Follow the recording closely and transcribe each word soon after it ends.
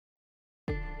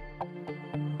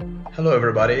Hello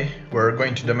everybody, we're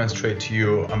going to demonstrate to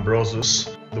you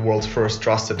Ambrosus, the world's first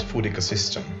trusted food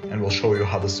ecosystem, and we'll show you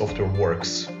how the software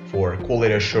works for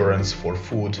quality assurance for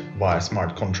food via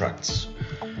smart contracts.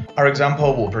 Our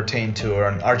example will pertain to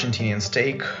an Argentinian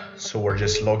steak, so we're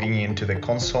just logging into the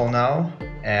console now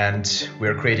and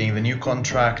we're creating the new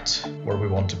contract where we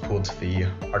want to put the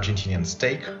Argentinian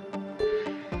steak.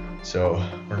 So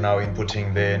we're now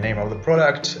inputting the name of the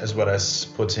product as well as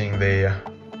putting the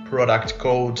product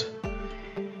code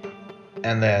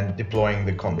and then deploying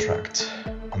the contract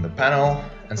on the panel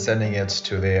and sending it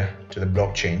to the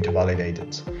blockchain to validate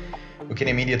it. We can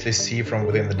immediately see from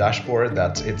within the dashboard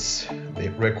that it's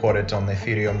recorded on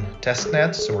Ethereum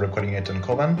testnet, so we're recording it on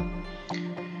Coven.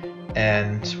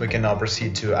 And we can now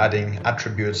proceed to adding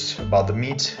attributes about the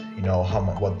meat,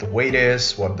 what the weight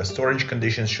is, what the storage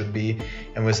conditions should be,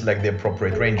 and we select the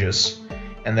appropriate ranges.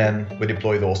 And then we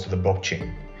deploy those to the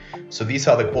blockchain. So these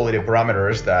are the quality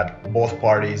parameters that both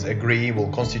parties agree will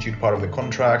constitute part of the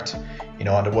contract.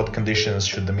 Under what conditions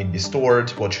should the meat be stored,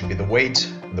 what should be the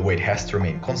weight. The weight has to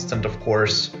remain constant, of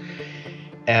course.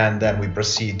 And then we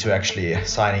proceed to actually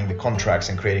signing the contracts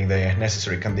and creating the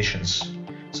necessary conditions.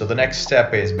 So the next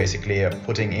step is basically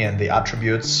putting in the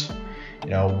attributes,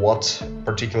 what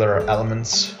particular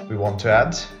elements we want to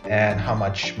add and how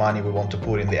much money we want to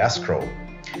put in the escrow.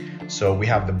 So we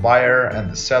have the buyer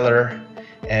and the seller,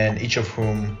 and each of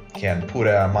whom can put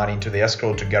money into the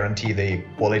escrow to guarantee the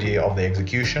quality of the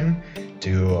execution,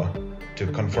 to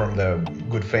confirm the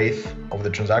good faith of the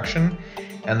transaction.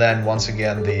 And then once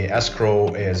again, the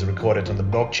escrow is recorded on the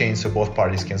blockchain so both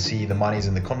parties can see the money is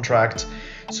in the contract.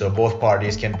 So both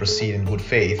parties can proceed in good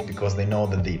faith because they know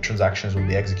that the transactions will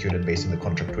be executed based on the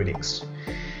contract readings.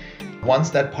 Once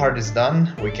that part is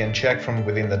done, we can check from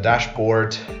within the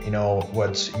dashboard,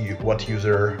 what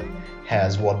user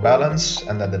has what balance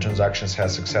and that the transactions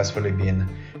has successfully been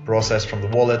processed from the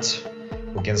wallet.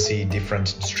 We can see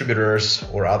different distributors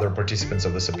or other participants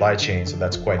of the supply chain, so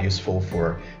that's quite useful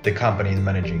for the companies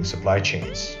managing supply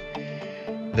chains.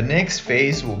 The next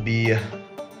phase will be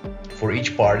for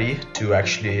each party to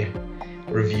actually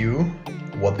review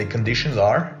what the conditions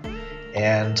are,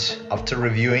 and after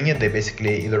reviewing it, they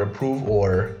basically either approve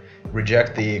or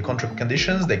reject the contract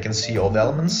conditions. They can see all the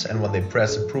elements, and when they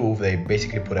press approve, they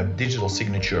basically put a digital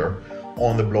signature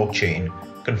on the blockchain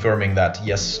confirming that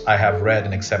yes, I have read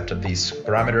and accepted these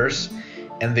parameters,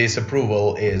 and this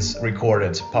approval is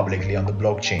recorded publicly on the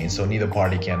blockchain, so neither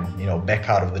party can back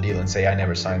out of the deal and say I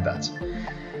never signed that.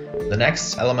 The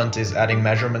next element is adding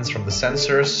measurements from the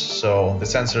sensors. So the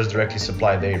sensors directly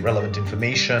supply the relevant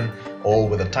information, all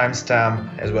with a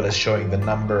timestamp, as well as showing the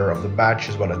number of the batch,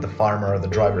 as well as the farmer or the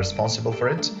driver responsible for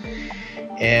it.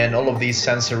 And all of these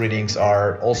sensor readings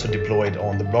are also deployed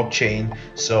on the blockchain.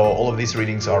 So all of these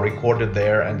readings are recorded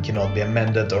there and cannot be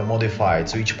amended or modified.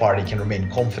 So each party can remain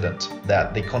confident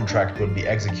that the contract will be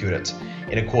executed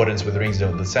in accordance with the readings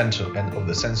of the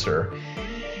sensor.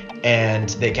 And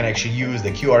they can actually use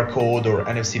the QR code or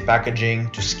NFC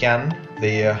packaging to scan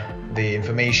the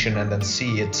information and then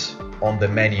see it on the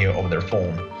menu of their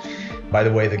phone. By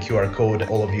the way, the QR code,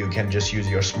 all of you can just use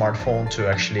your smartphone to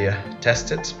actually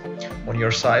test it on your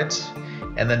site.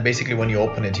 And then basically when you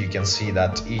open it, you can see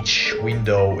that each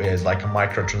window is like a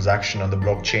micro transaction on the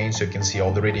blockchain. So you can see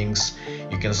all the readings.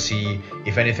 You can see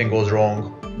if anything goes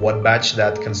wrong, what batch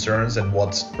that concerns and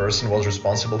what person was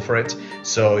responsible for it.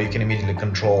 So you can immediately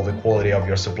control the quality of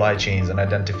your supply chains and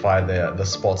identify the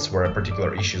spots where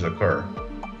particular issues occur.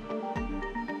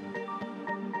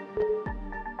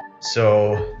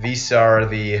 So these are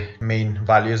the main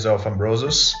values of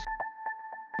Ambrosus.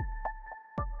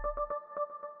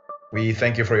 We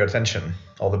thank you for your attention.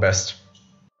 All the best.